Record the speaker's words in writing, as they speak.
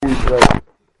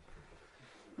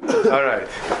All right.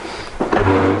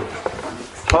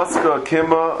 Paska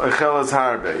kima echelas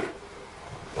harbe.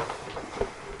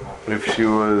 If she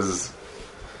was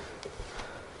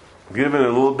given a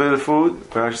little bit of food,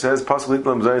 Rashi says paska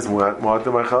litlam zayis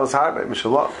muatim echelas harbe.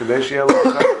 Mishalot kadesh yelo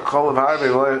chol of harbe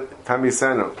lo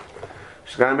tamisenu.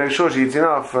 She's got to make sure she eats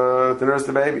enough to nurse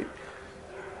the baby.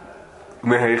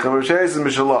 Mehechem Rashes and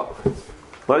Mishalot.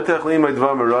 Lo techli my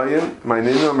dvar merayim. My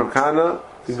ninu Merkana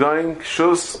is going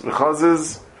kshus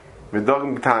v'chazes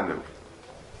v'dogim ktanim.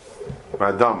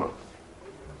 V'adama.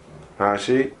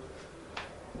 Rashi.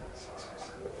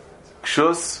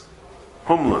 Kshus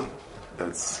humlan.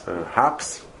 That's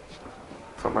hops.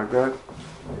 Something like that.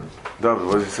 David,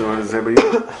 what does it say about you?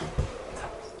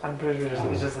 I'm pretty sure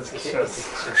it's just as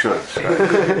Kshus.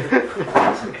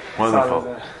 Wonderful.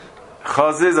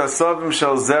 Chaziz asavim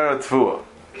shel zera tfuah.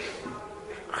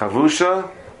 Chavusha.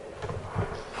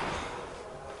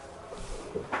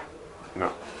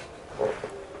 No.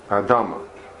 Adama.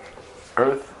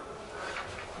 Earth.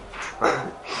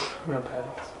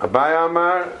 Abai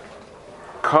Amar.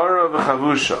 Kara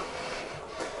v'chavusha.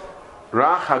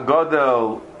 Rach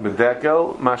hagodel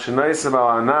b'dekel. Mashenoisav al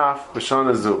anaf b'shon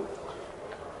azu.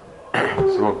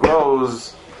 So what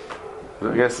grows, I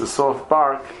guess the soft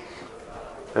bark,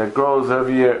 that grows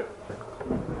every year.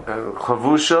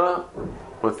 Chavusha,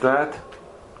 what's that?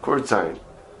 Kurtzain.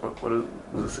 What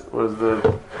is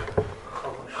the?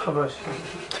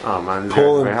 Oh man,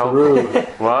 pulling through.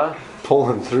 What?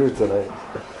 Pulling through tonight.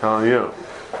 Telling you.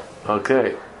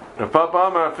 Okay. Papa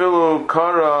Amar Filu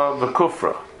Kara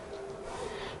v'Kufra.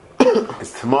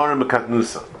 It's Tamar and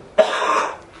Mekatnusa.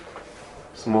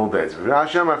 Small days.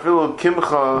 Rashi Amar Filu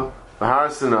Kimcha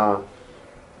v'Harsana.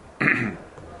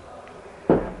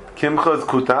 Kimcha is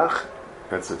kutach,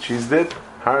 that's what she's did.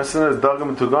 Harrison is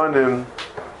dagam tuganim,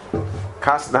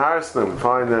 kas the Harrison. We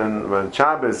find when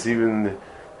Shabbos, even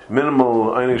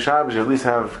minimal eating Shabbos, you at least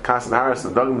have kas the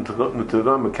Harrison, dagam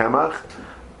tuganim kemach,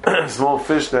 small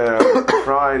fish that are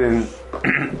fried in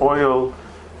oil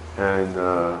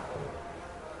and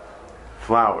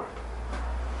flour.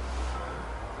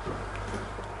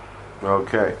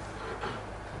 Okay.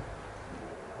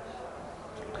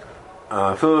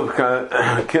 Philip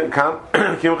Kimcha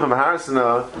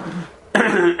Harsana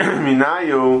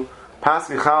Minayu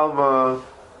Paski Chalva.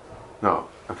 No,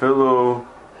 Philip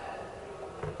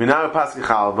Minayu Paski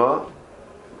Chalva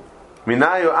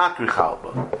Minayu Akri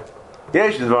Chalva.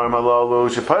 Yesh Dvarim Alalu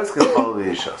Shepaski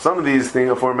Chalva. Some of these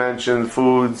things aforementioned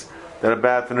foods that are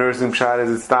bad for nursing pshat is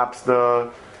it stops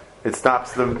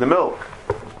the milk.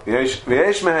 Yesh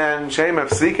Mehen Shem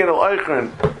Afsikin Al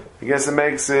Eichern. I guess it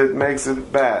makes it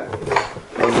bad.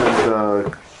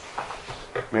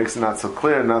 Makes it not so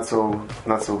clear, not so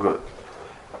good.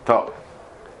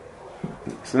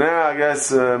 So now I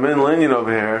guess Min Linyan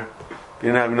over here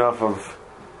didn't have enough of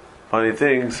funny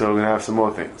things, so we're gonna have some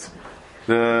more things.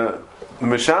 The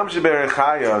Misham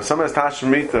Sheberechaya, if someone has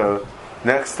Tashmita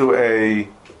next to a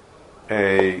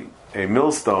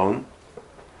millstone,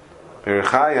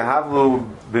 Berechaya Havlu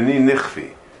Beni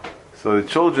Nichvi. So the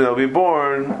children that will be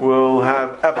born will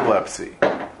have epilepsy.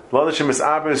 L'odashim is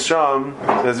Abris Sham,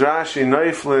 says Rashi,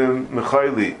 Noiflim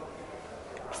Mechayli.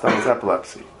 Starts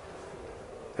epilepsy.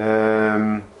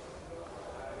 The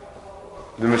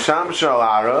Misham Shal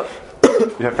Ara,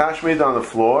 you have Tashmid on the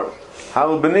floor.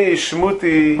 Halu Beni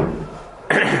Shmuti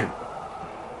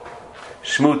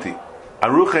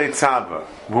Aruche Tzava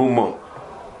Vumon.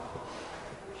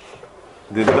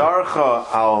 The darcha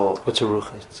al. What's a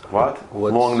ruchet? What?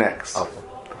 Long necks. Okay.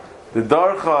 The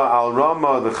darcha al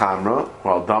rama the chamra,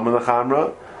 well dama the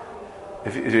chamra.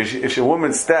 If a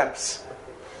woman steps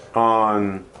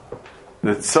on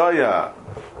the tzaya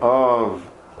of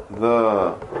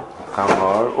the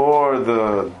chamar or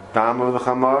the dama of the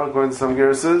chamar, according to some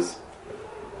gerses,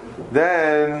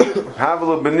 then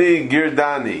havla bani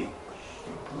girdani.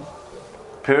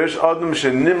 Perish adam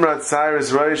shenimrat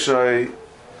cyrus reishai.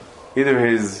 Either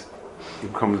he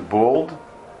becomes bald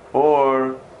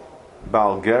or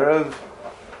balgerev.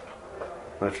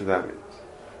 Not sure that means.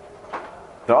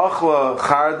 The achla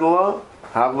chardla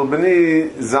havlu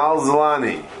b'ni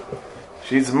zalzalani.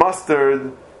 She's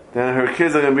mustard, then her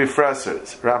kids are going to be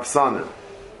fressers, rapsanim.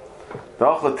 The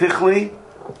achla tichli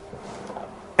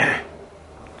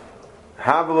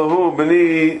havlahu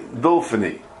b'ni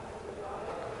dulfini.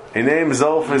 A name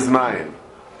Zolf is Mayim.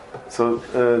 So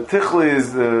tichli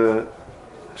is the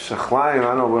shachlayim.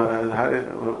 I don't know how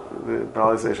the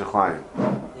Bali say shachlayim.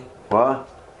 What?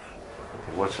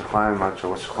 What's shachlayim? I'm not sure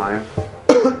what's shachlayim.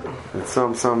 It's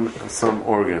some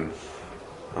organ.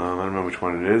 I don't remember which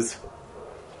one it is.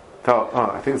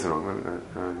 I think it's wrong.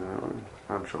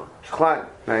 I'm sure. Shachlayim.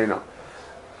 Now you know.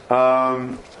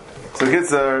 So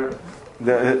Kitzur,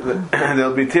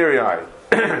 they'll be teary-eyed.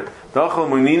 Dachal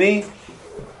Munini,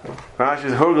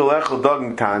 Rashi's Hurgalechel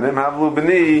Dogin Tanim, Havlu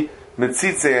B'ni,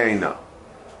 Metzitze Eina.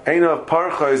 Eina of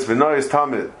Parcha is V'noyis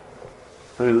Tamid.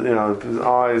 His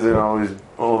eyes, he's all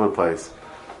over the place.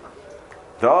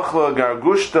 Dachal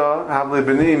Gargushta, Havlu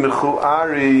B'ni,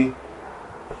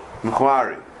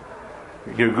 Mechuari.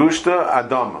 Gargushta,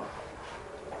 Adama.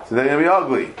 So they're going to be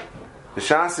ugly. The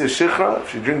Shasi is Shichra, if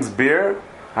she drinks beer,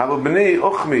 Havlu B'ni,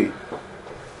 Uchmi.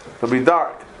 It'll be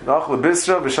dark. Dachal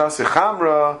Bisra, B'shasi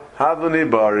Chamra, Havlu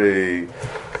Nibari.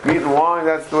 Meat and wine,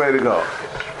 that's the way to go.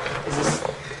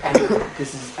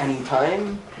 This is any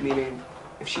time? Meaning,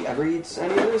 if she ever eats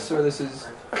any of this, or this is...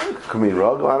 Could mean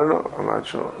rug? I don't know. I'm not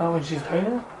sure. Oh, when she's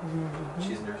pregnant?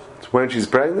 She's nursing. It's when she's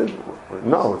pregnant?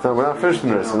 No, it's not, we're not finished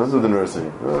nursing. Don't do the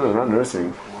nursing. No, not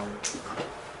nursing.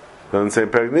 Doesn't say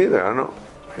pregnant either. I don't know.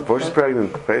 Before she's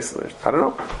pregnant, basically. I don't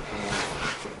know.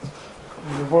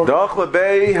 Dachla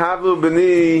Bey Havlu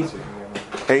B'ni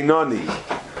Einani.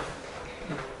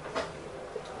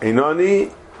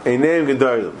 Einani, Einaim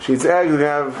Gedolim. She eats eggs and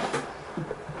have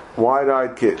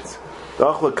wide-eyed kids.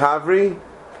 Dachla Kavri,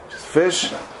 which is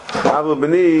fish. Havlu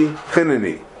B'ni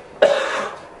Chinani.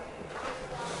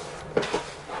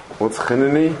 What's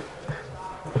Chinani?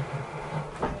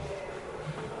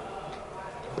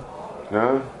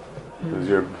 No? Is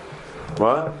your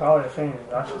what? Balachim.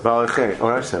 Balachim. Oh,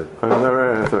 I said. I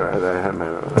had my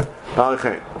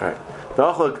Balachim. Right.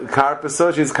 Dachla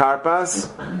Karpas. She's Karpas.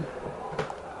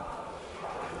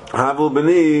 Havul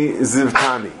B'ni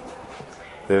Zivtani.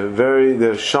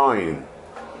 They're shine.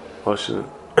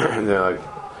 They're like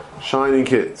shining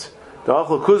kids.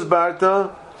 Dachla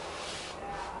Kuzbarta.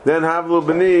 Then Havlu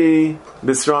B'ni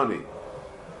Bisrani.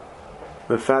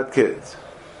 The fat kids.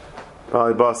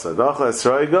 Basa. Dachla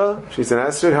Esraiga, she's an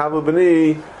Esrig, Havlu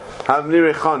B'ni, Havni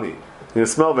Rechani. You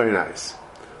smell very nice.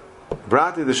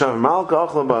 Brati the Shav Malka,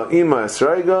 Achla Ba'ima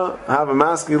Esraiga, have a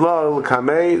maskila,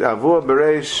 L'kamei, Avua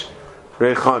Beresh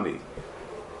Rechani.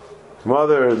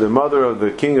 The mother of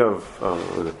the king of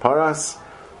the Paras,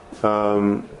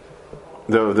 the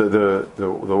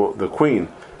queen.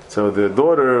 So the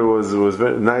daughter was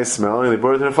very nice smelling, and they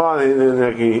brought her to the father, and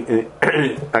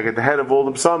like at the head of all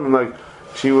the psalm, like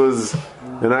she was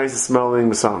the nicest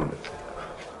smelling psalm.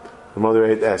 The mother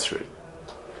ate Esri.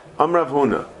 Rav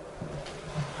Huna.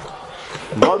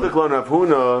 Badaklan Rav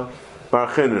Huna Bar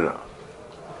Chinna.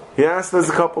 He asked us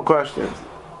a couple questions.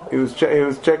 He was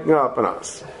checking up on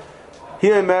us. He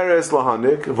emeres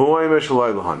lahanik, v'oimesh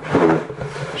loy lahanik.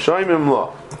 Shaimim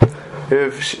la.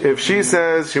 If she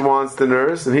says she wants to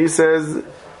nurse, and he says he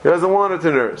doesn't want her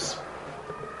to nurse,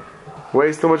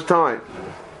 waste too much time.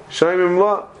 Shaimim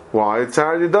la. Why?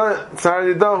 Tzar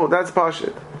Yidahu. That's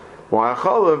Pashit. Why?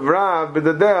 Chalav Rav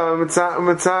B'dadeh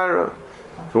Mitzara.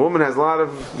 If a woman has a lot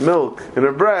of milk in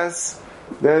her breasts,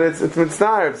 then it's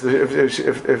Mitzara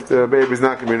if the baby's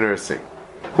not going to be nursing.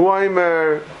 Hu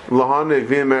Aimer Lahanik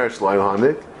V'Imer Shlai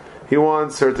Lahanik. He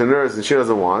wants her to nurse and she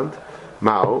doesn't want.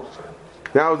 Mao.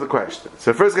 That was the question.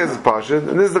 So the first case is Pashit,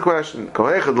 and this is the question.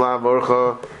 Kohechad Lav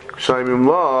Orcha Shaimim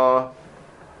La.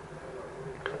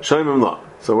 Shaimim La.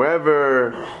 So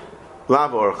wherever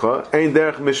Lav Orcha ain't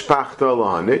derech mishpachta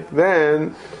lahanik,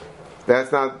 then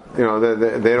that's not, they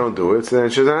don't do it, so then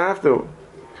she doesn't have to.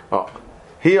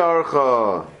 He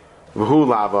Orcha v'hu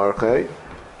Lav Orcha.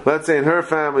 Let's say in her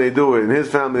family they do it, in his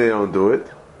family they don't do it.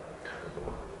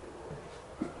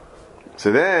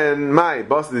 So then,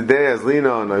 boss of the day has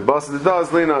lina, and boss of the day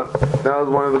has lina. That was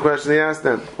one of the questions he asked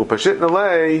them. Upashit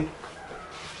nalei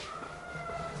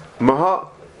maha.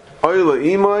 Oila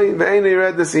imai, ve'eni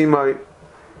read this imai.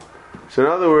 So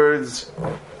in other words,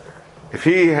 if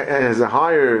he has a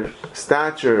higher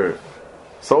stature,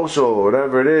 social,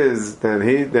 whatever it is, than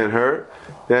her,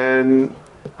 then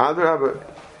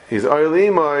he's oila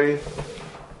imai,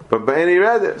 but ve'eni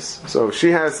read this. So if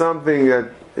she has something that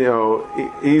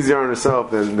easier on herself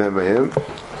than by him,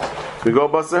 we go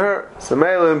bust to her. So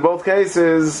Mela, in both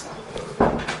cases,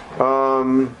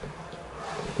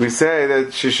 we say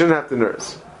that she shouldn't have to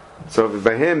nurse. So if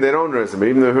by him they don't nurse him, but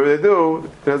even though they do,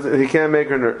 he can't make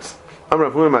her nurse.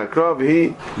 Amrav Huna Ma'krav,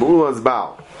 he B'ula's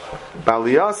Baal.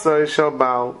 Baliyasa shall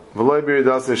Baal, V'loy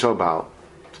Biridasa shall Baal.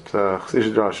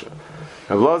 Chsish Drasha.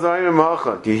 Avlaz Ayim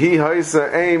Macha, Ki he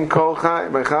haisa aim kol chai,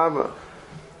 B'chava.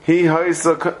 He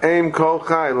haisa aim kol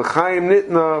chai, L'chaim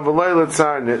nitna, V'loy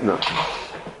l'tzar nitna.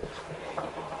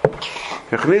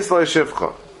 Echnis lo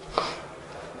shivcha.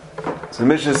 So the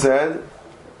Mishnah said,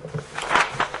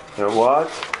 that what?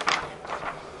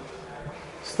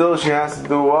 Still she has to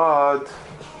do what?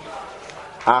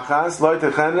 Achas, loy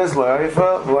techenes, loy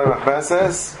aifa, loy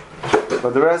machbeses,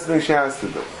 but the rest of the thing she has to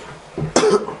do.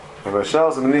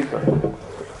 Hashal's a Manika.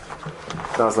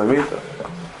 Sounds like Mita.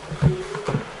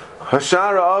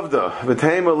 Hashara Avda,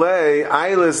 V'teim Alei,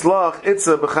 Eilis Lach,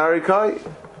 Itza B'charikai.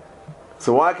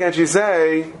 So why can't she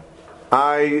say,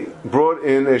 I brought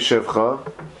in a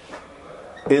Shivcha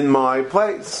in my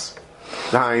place?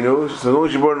 Dainu, so long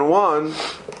as she brought in one,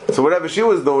 so whatever she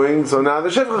was doing, so now the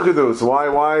Shivcha could do. So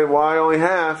why only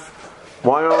half?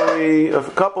 Why only a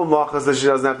couple of lachas that she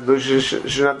doesn't have to do? She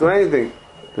shouldn't have to do anything.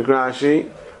 The Rashi,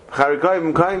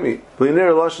 B'charikai B'mkaimi,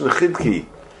 L'nir Lashon Chidki,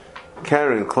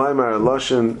 Karen, Kleimer,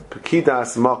 Lashon,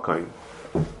 Pekidas Makayim.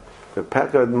 The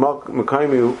Pekad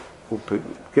Makayim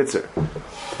gets her.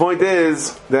 The point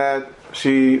is that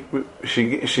she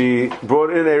brought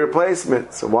in a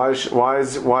replacement. So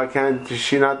why can't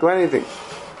she not do anything?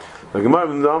 The Gemara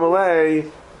from the Amalei,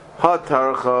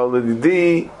 Hatarcha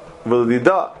L'didi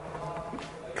V'L'dida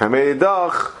Kamei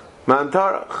Dach Man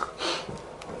Tarach.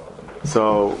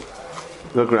 So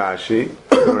look Rashi.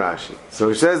 So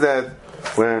he says that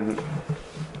when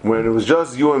it was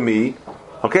just you and me,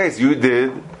 okay, so you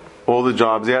did all the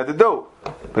jobs you had to do.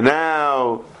 But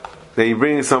now that you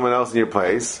bring someone else in your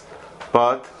place,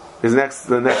 but there's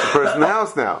the next person in the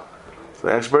house now. So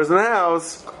the next person in the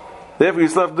house, therefore you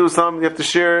still have to do something, you have to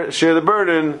share the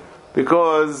burden,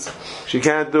 because she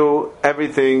can't do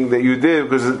everything that you did,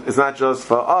 because it's not just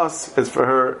for us, it's for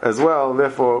her as well, and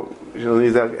therefore she'll need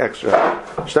that extra.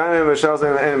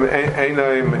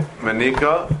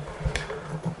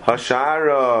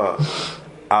 Hashara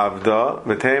Avda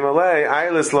V'teim Alei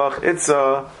Eilis Lach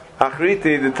Itza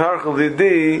Achriti the Tarchel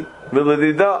Didi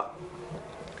Miladida.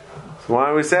 So why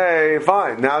don't we say,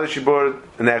 fine, now that she brought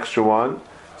an extra one,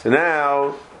 so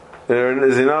now there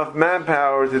is enough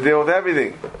manpower to deal with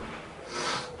everything.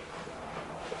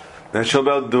 Then she'll be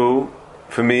able to do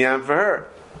for me and for her.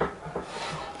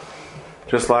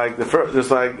 Just like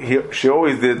she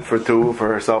always did for two, for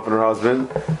herself and her husband.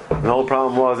 The whole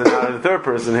problem was that now there's a third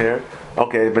person here.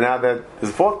 Okay, but now that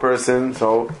there's a fourth person,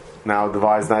 so now it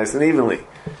divides nice and evenly.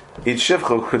 Each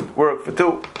shivcha could work for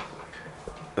two.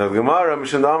 The Gemara,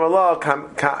 Mishnah Allah,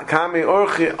 Kami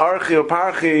Orchi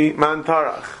Uparchi Man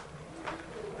Tarach.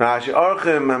 Rashi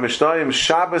Orchim Hamishtayim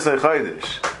Shabbos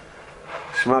Eichaydish.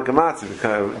 Shema Kamatzi,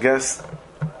 I guess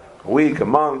a week, a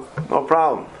month, no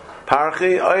problem.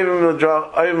 Parchi, Oyim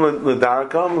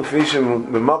L'Darkam, Kfishim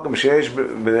B'Mokim Sheish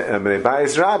B'nei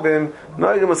Bayis Rabim,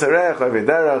 Noigim L'Sarech, Oyim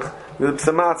Derech, the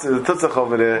Psamatzi, the Tutzach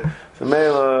over there. So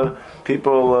Mela,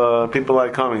 people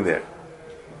like coming there.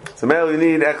 So Mela, you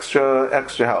need extra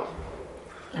help.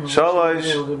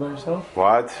 Shalosh.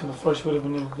 What? Before she would have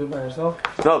been able to do it by herself?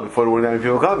 No, before there weren't any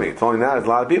people coming. It's only now there's a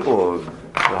lot of people,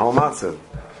 the whole matzah.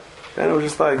 Then it was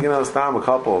just like, stam a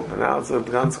couple, but now it's a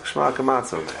ganz Geschmack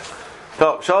matzah.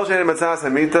 So, Shalosh Ein Matzah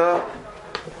Samita,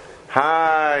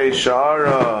 Hi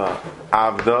Shara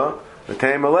Avda,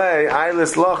 V'teim Alei,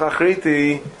 Eilis Loch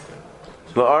Achriti,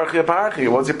 L'Archi Aparchi.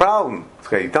 What's your problem?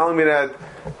 Okay, you're telling me that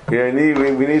we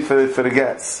need for the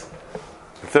guests.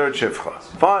 The third shivcha.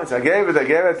 Fine, so I gave it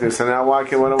to you, so now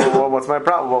what's my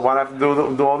problem? Why do I have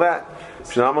to do all that?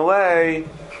 Shnam Alei,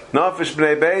 Nafish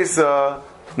B'nei Beisa,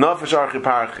 Nafish Archi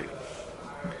Parchi.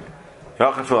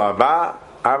 Yachafil Abba,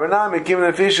 Arbanami Kim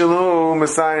Nefishalu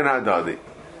Messiah Hadadi.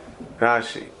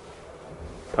 Rashi.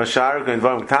 Hashar can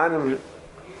involve Tanim.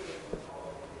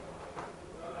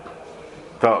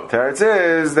 So, Teretz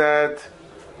is that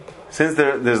since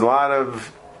there's a lot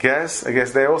of guests, I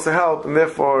guess they also help, and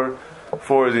therefore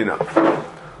 4 is enough.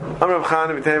 Amrav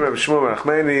Chanim B'Teim Rav Shmuel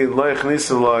Rachmeni Lo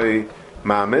Yechnisa Lo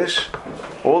Mamish.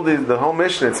 All the whole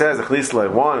mission, it says Yechnisa Lo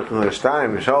 1, Yechnisa Lo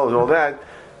 2, Yechnisa all that.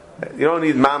 You don't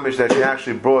need mamish that she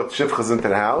actually brought shivchas into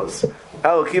the house.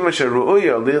 El kima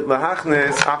sheruuya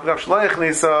lahachnis afgav shleich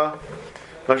nisa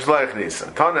l'shleich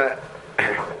nisa. Tana.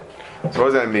 So what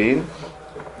does that mean?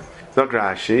 Look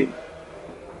Rashi.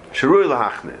 Sheruuya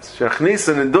lahachnis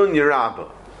shechnisa nedun yerabah.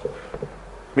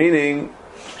 Meaning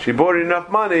she bought enough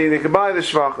money they could buy the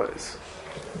shvachas.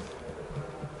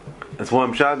 That's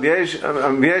one pshat.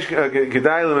 B'yesh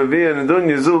kedai l'mavia nedun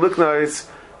yezu liknois.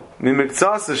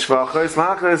 Mimiktsasa shvachos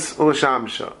lachnes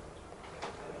u'lashamsha.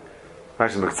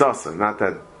 Actually, miktsasa, not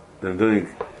that the doing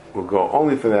will go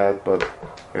only for that, but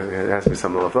it has to be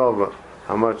something left over.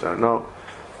 How much? I don't know.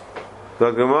 The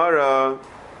Gemara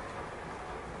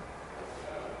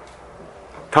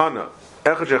Tana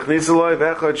echad shechnisa loy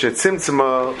v'echad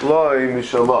shetzimtzima loy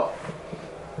mishalah.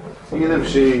 Either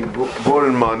she brought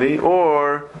in money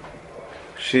or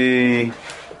she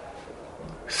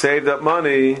saved up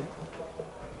money.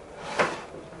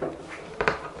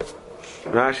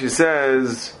 Rashi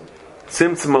says,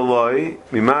 "Tzimtzum aloi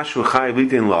mimashu chay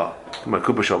litin la."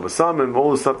 Makuba Shal Basamim,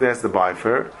 all the stuff they has to buy for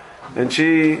her. And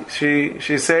she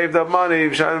saved up money.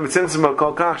 In other words,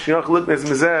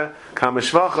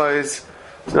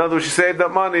 she saved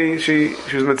up money. She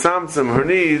was mitzamtzim her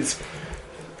needs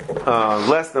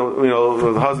less than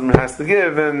the husband has to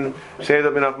give, and she saved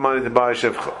up enough money to buy a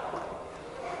shivcha.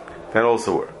 That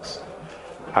also works.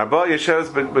 Arba Yeshevs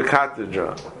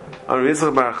b'katedra. Am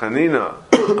Yitzchak bar Chanina.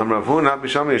 Am Rav Huna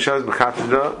b'sham Yeshevs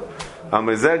b'katedra. Am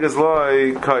Mezeg is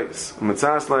loy kais.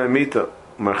 Mitzas loy mita.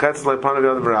 Marchetz loy panav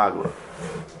yad v'ragla.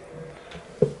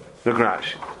 Look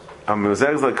Rashi. Am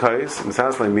Mezeg is loy kais.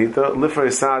 Mitzas loy mita.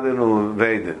 Lifrei sadin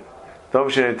u'veidin.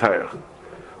 Dov shenei tayrach.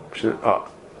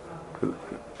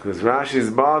 Because Rashi is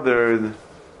bothered.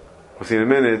 We'll see in a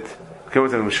minute. So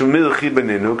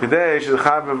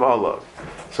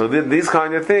these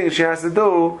kind of things she has to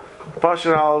do.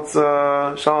 Pashal's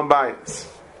shalom bayis.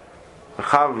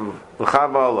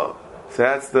 So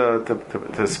that's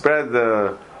to spread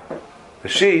the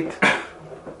sheet.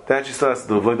 That she still has to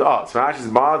do. So Rashi's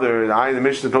bothered. In the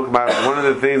Mishnah talk about one of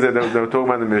the things that they were talking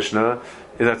about in the Mishnah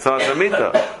is that tzas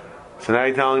amita. So now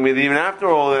you're telling me that even after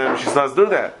all them she still has to do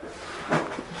that.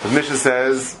 The Mishnah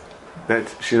says that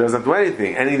she doesn't do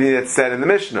anything. Anything that's said in the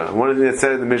Mishnah. One of the things that's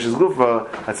said in the Mishnah's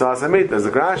Gufa, that's tzas amita. As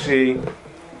a Rashi,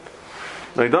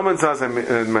 like Doman tzas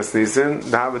masnisin,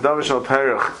 the Havadav shal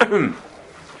terech,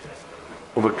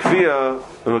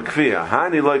 ubekvia,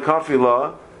 hani loy kafi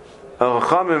la, el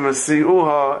chamim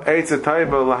asiuha eitz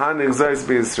etayba lahani gzais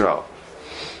b'Yisrael.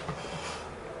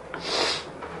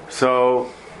 So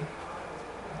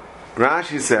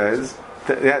Rashi says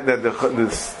that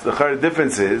the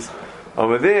difference is.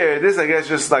 Over there, this I guess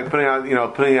just like putting out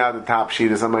the top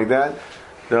sheet or something like that.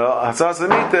 The Hatzas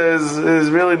Amita is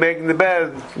really making the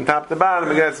bed from top to bottom.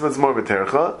 I guess it's more of a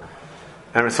tercha.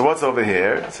 And so what's over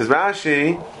here? It says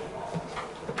Rashi.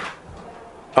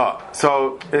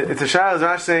 So it's a shayla.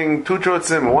 Rashi saying two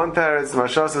trutzim, one teretz.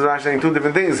 Mashal says Rashi saying two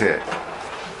different things here.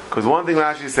 Because one thing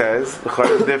Rashi says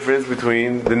the difference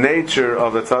between the nature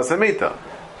of the Hatzas Amita.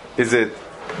 Is it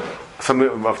something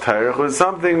of Tayrach or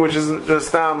something which is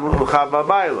just L'chava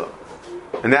Baila.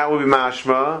 And that would be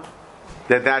mashma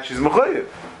that she's Mechuyev.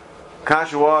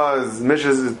 Kasha was,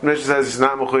 Mishnah says she's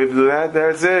not Mechuyev to do that, there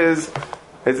it is,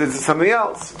 it's something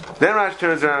else. Then Rashi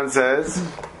turns around and says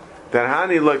that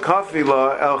Hani lo kafi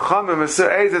la el chamim esir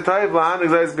eiz etayv la hani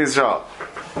gleis b'Yisrael.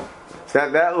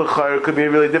 That l'chayr could be a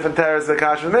really different terrorist than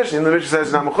Kasha and Mishnah. And the Mishnah says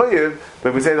it's not Mechuyev, but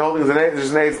if we say the whole thing is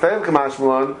an eiz tayv kamash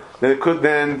malon,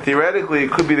 then theoretically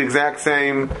it could be the exact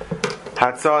same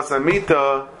Hatzas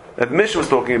Amita that the Mishnah was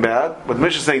talking about, but the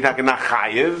Mishnah is saying Taka not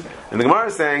Chayiv, and the Gemara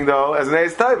is saying though, as an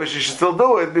Eiz Taiva, she should still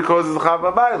do it because it's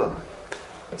Chava Baila.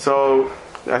 So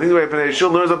I think the way Pnei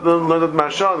Yishul learns up the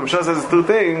Mashal, the Mashal says it's two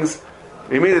things.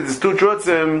 It means that there's two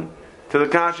trutzim to the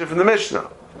Kasha from the Mishnah.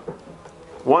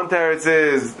 One teretz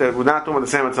is that we're not talking about the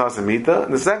same Hatzas Amita,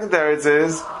 and the second teretz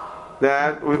is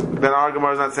that our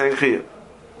Gemara is not saying Chayiv.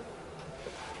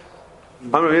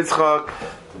 Amar Yitzchak,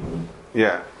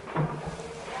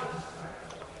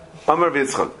 Amar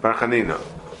Yitzchak, Bar Chanina,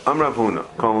 Amar Avuna,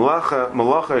 Kol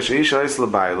Malacha Sheisha Eis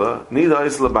L'Bayla, Nida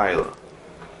Eis L'Bayla.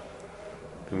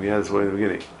 We had this word in the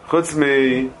beginning. Chutz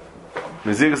mi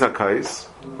Mezigas HaKais,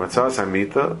 Matzas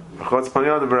HaMita, Chutz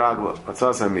Panyad V'Ragla,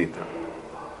 Matzas HaMita.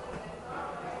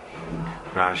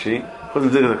 Rashi, Chutz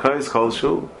Mezigas HaKais, Kol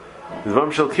Shu,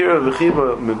 Zvam Shal Kira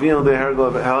V'Chiba, Mevin De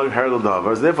Hergel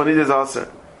Davar, therefore Nida is Aser.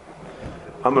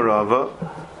 Amarava,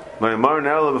 Ma'amar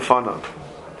Nela B'Fanav,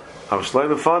 Avshlei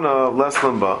B'Fanav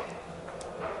Leslamba,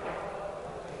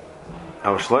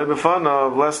 Avshlei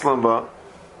B'Fanav Leslamba.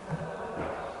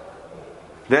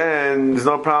 Then there's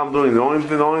no problem doing it.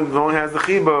 The only has the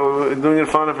chiba doing it in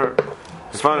front of her,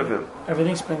 in front of him.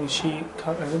 Everything's playing. She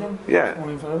cut everything. Yeah,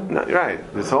 only in front of him. No, right.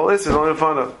 This whole list is only in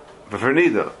front of for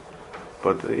nida,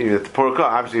 but you have to pour a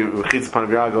cup. Obviously, rechitz upon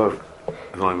Yago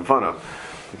is only in front of.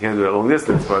 You can't do it long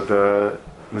distance, but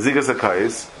Mezigas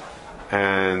HaKais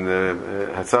and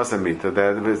Hatzas Amita,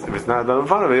 that if it's not done in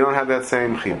front of it, you don't have that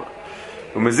same chima.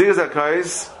 Mezigas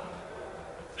HaKais,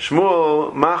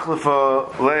 Shmuel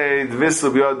Machlefa laid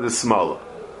Vislu B'yod D'Smala.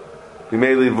 He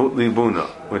made Libuna.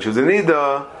 When she was in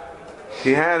Nida,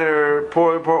 he had her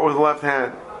pour it with the left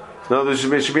hand. No, there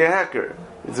should be a hacker.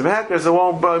 It's a hacker, so it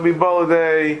won't be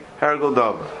Bolodei Hergel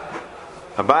Davar.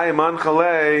 Abaya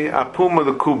Manchalei Apuma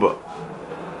the Kuba.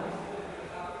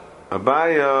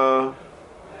 Abaya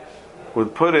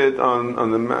would put it on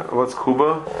the what's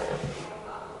Kuba?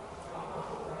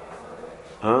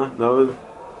 Huh?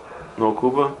 No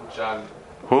Kuba? Jug.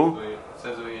 Who? It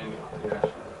says we in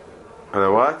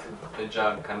The what? the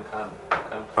jug, kan.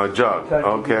 A jug.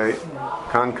 Okay.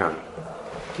 Kan.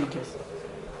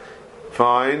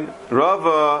 Fine.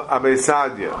 Rava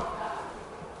Abesadia.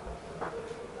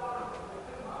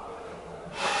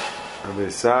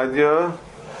 Abesadia.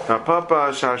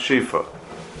 Papa Shashifa.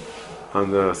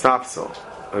 On the Sapsel.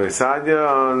 Abesadia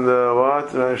on the what?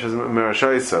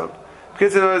 Merashaisa.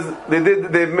 Because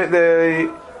they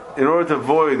in order to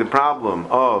avoid the problem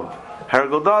of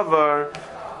Hergel Davar,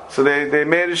 so they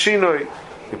made a shinoi.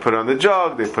 They put it on the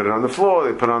jug, they put it on the floor,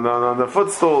 they put it on the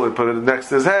footstool, they put it next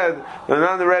to his head, and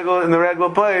not in the regular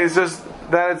place. Just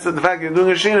that it's the fact you're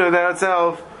doing a shinoi, that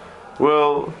itself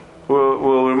will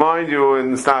remind you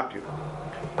and stop you.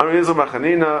 Amr Yisrael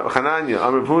Chananya,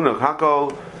 Amr Puna,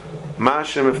 Hakol,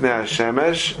 Mashem Ifnei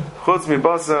Hashemesh, Chutz Mi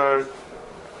Basar,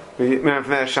 Ifnei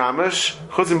Hashemesh,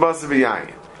 Chutz Mi Basar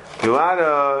V'Yayin.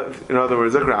 In other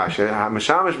words, look Rashi,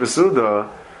 Mashamish Besuda,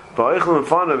 Ba'ichl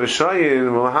Mefana V'Shayin,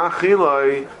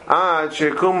 V'Hachiloi, Ad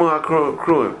Shekumu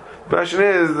HaKruim. The question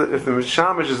is, if the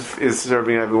Mashamish is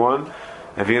serving everyone,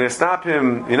 if you're going to stop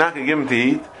him, you're not going to give him to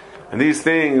eat, and these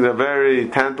things are very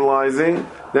tantalizing, then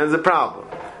there's a problem.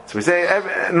 So we say,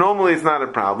 normally it's not a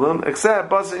problem, except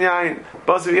Basar Yayin.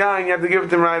 Basar Yayin, you have to give it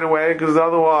to him right away, because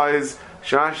otherwise,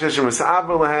 Sharash Hashem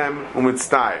Mis'aber Lahem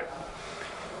U'Mitztayr.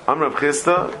 Amr Rav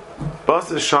Chisda,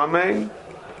 Basar Shamein,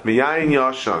 V'Yayin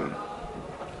Yashan.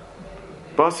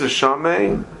 Basar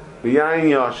Shamein, V'Yayin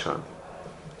Yashan.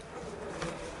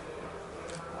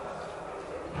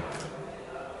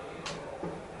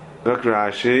 Look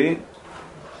Rashi.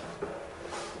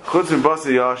 Chutz from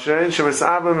Basar Yashan,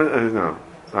 Shemis'aber, no.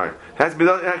 Alright. It has to be,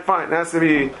 fine. It has to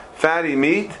be fatty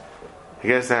meat. I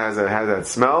guess it has that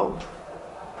smell.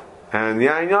 And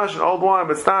Yayin Yashan, old wine,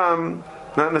 but Stam,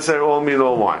 not necessarily all meat,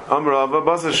 all wine. Amrava,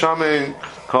 Basar Shamein,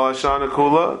 Kol Hashana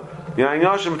Kula, Yayin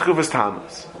Yashan, B'tkufas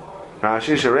Tamas.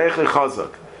 Rashi, Sharechli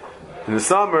Chazak. In the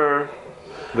summer,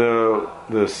 the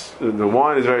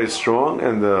wine is very strong,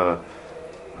 and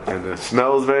the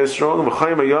smell is very strong.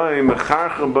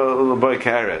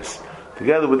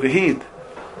 Together with the heat,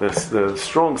 the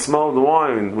strong smell of the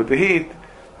wine with the heat,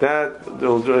 that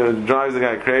drives the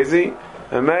guy crazy.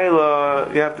 And Mela,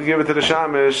 you have to give it to the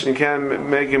shamish. You can't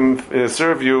make him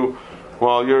serve you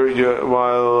while you're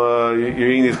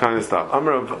eating these kind of stuff.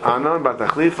 Amr of Anan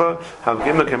Batachlifa have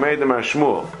given Kamei the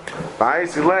Mashmul.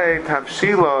 Ba'isile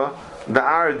Tafshila the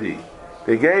Ardi.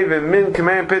 They gave him min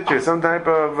Kamei pitcher, some type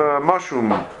of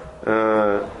mushroom,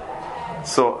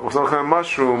 so some kind of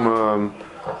mushroom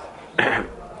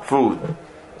food.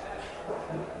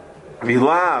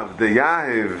 Vilav the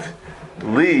Yahiv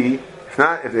Li.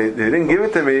 If they didn't give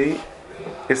it to me,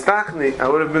 Istachni, I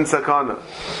would have been sakana.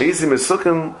 Easy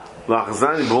mesukin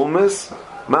lachzani bulmis,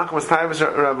 machmas taivish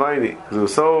ravaini. It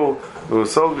was so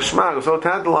geschmack, it was so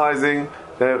tantalizing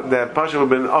that pasha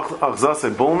would have been achzase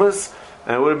bulmis,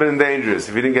 and it would have been dangerous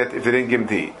if they didn't give him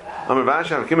to eat. Amar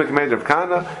Vasha Kimak Meid Rav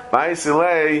Kana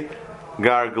Va'Isilei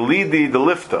Garglidi the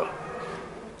lifta.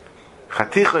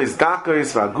 Chatichos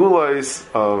dakos v'agulos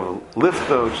of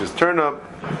lifta, which is turnip,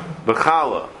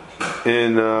 b'chala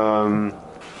in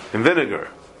vinegar.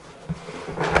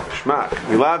 Shmak.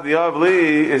 Milad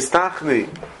diavli is tachni.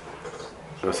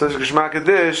 So such a shmak a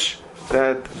dish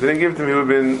that they didn't give it to me, he would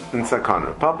have been in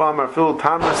sakana. Papa Amar Phil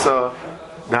Tamrasa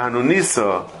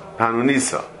Hanunisa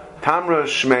Tamra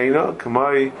Shmeina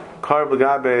Kamai Kar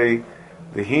B'Gabe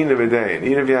the Hina V'Dayin.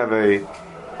 Even if you have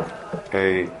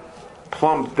a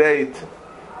plump date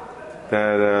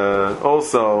that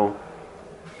also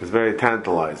is very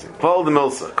tantalizing. Called the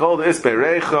milsa, called the ispe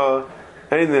recha,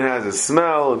 anything that has a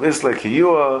smell of isle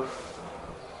kiyua,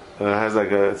 has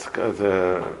like a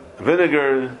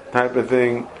vinegar type of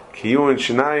thing, kiyua and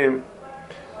shinayim.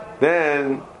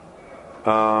 Then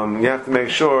you have to make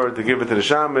sure to give it to the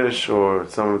shamish or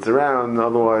someone that's around,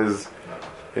 otherwise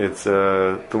it's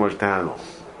too much to handle.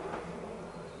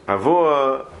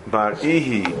 Avua bar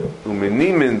ihi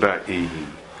umenimin bar ihi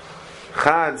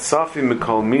chad safi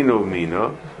mikol mino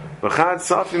mina v'chad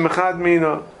safi mechad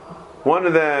mina. One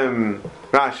of them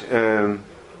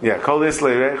kol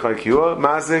islay reicha kiyua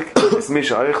mazik is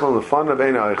misha eichel lefana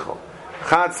bein eichel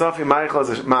chad safi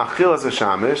ma'achil as a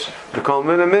shamish mikol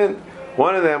mina min.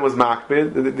 One of them was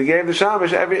makbid. They gave the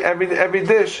shamish every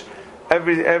dish,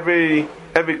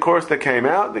 every course that came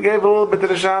out, they gave a little bit to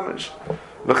the shamish.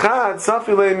 V'chad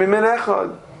safi le mimin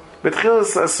echad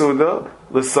betchilas asuda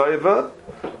l'soiva,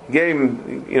 gave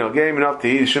him enough to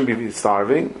eat. He shouldn't be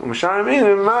starving. They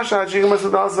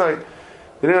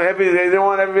didn't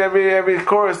want every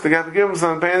course to have to give him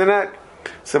some pain in the neck.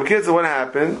 Some kids, what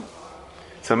happened?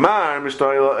 Samar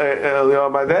mishtoy Elio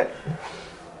by that.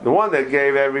 The one that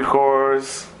gave every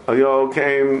course, Elio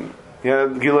came. He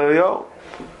had Gil Elio.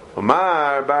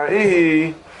 Umar bar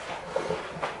ihi.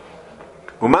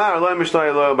 Umar lo mishtoy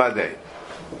Elio by day.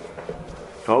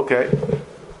 Okay.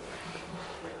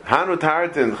 Hanu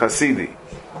Tartin Chasidi.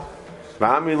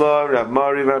 V'amila Rav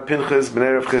Mari Rav Pinchas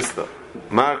B'nei Rav Chisda.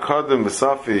 Mar Kodem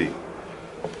B'Safi.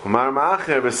 Mar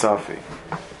Ma'acher B'Safi.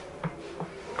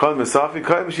 Kodem B'Safi,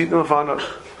 Kodem B'Shitim L'fanav.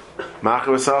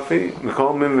 Ma'acher B'Safi,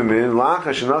 M'kol Min V'Min,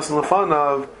 L'Acher Sh'nasen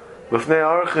L'fanav, L'fnei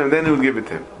Archim, then he would give it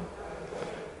to him.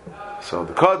 So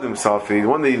the Kodem Safi, the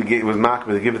one that he was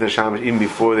makbid to give it to Shamash even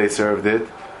before they served it,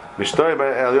 Mishtoi by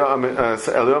Eliyah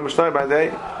Mishtoi by day.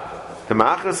 The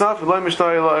Ma'acher Safi, Lo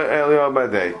Mishtoi Eliyah by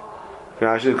day.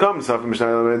 I should come Safi Mishtoi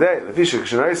Eliyah by day. The Fishuk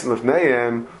Sh'naisim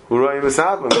L'fneihem, Uroyim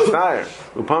V'Sabim, Mishtayr,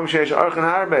 Upam Sheish Archan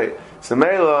Harbe.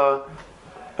 Samela,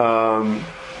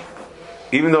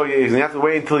 even though he's going to have to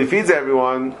wait until he feeds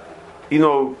everyone,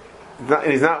 you're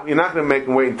not going to make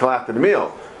him wait until after the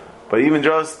meal. But even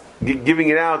just giving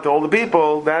it out to all the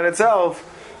people, that itself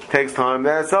takes time.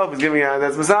 That itself is giving it out.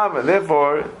 That's Masava.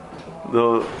 Therefore,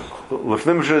 the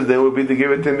Lefnim they would be to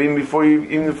give it to him even before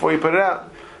you put it out.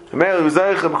 The male was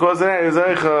Zeicha, because of that, he was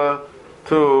Zeicha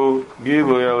to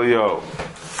Gilu Eliyo.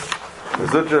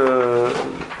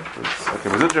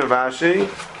 Mezutra Vashi.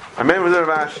 I mean Mezutra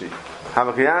Vashi.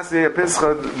 Havakiyasi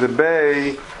Epischa the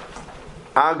Bay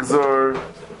Agzor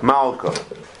Malka.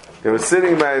 They were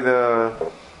sitting by the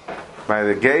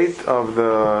gate of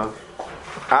the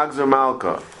Agzor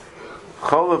Malka.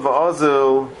 Cholav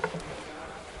Ozil.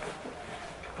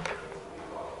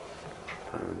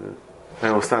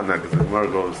 And we'll stop that because the Gemara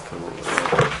goes to.